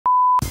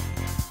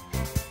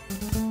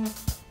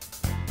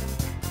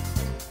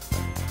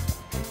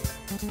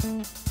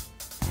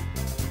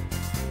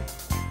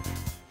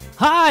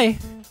Hi.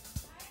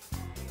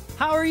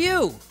 How are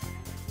you?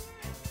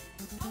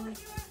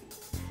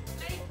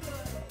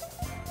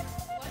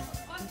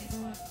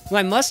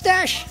 My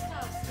mustache?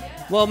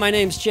 Well, my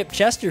name's Chip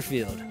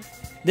Chesterfield.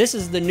 This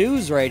is the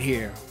news right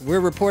here. We're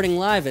reporting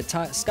live at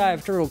Sky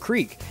of Turtle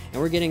Creek,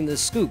 and we're getting the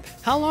scoop.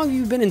 How long have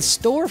you been in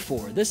store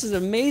for? This is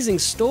an amazing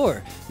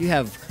store. You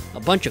have a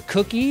bunch of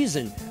cookies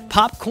and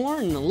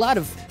popcorn and a lot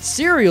of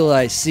cereal,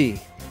 I see.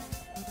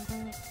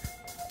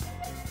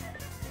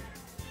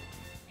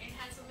 It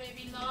has a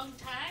very long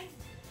time.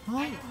 Oh.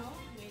 I don't know,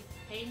 maybe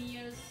 10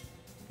 years,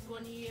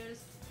 20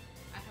 years.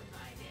 I have no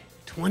idea.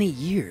 20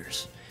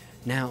 years.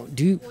 Now,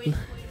 do you... This one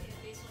building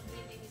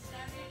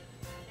started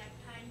that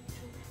time to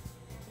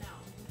now.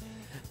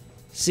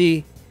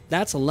 See,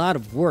 that's a lot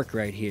of work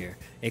right here,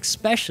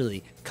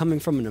 especially coming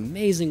from an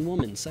amazing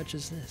woman such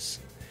as this.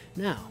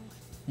 Now,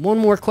 one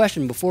more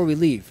question before we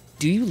leave.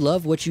 Do you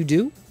love what you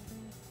do? Do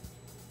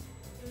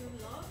you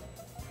love?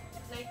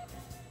 Like,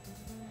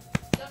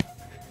 love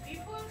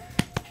people?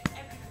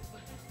 Every people.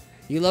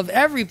 You love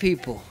every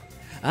people.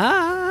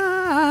 I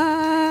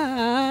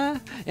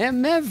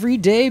am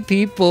everyday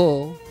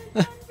people.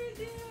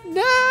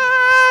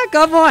 Nah,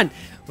 come on.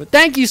 Well,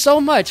 thank you so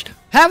much.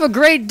 Have a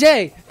great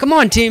day. Come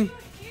on, team.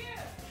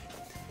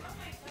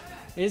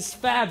 It's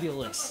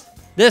fabulous.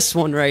 This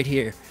one right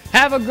here.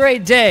 Have a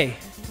great day.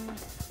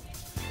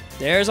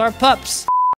 There's our pups.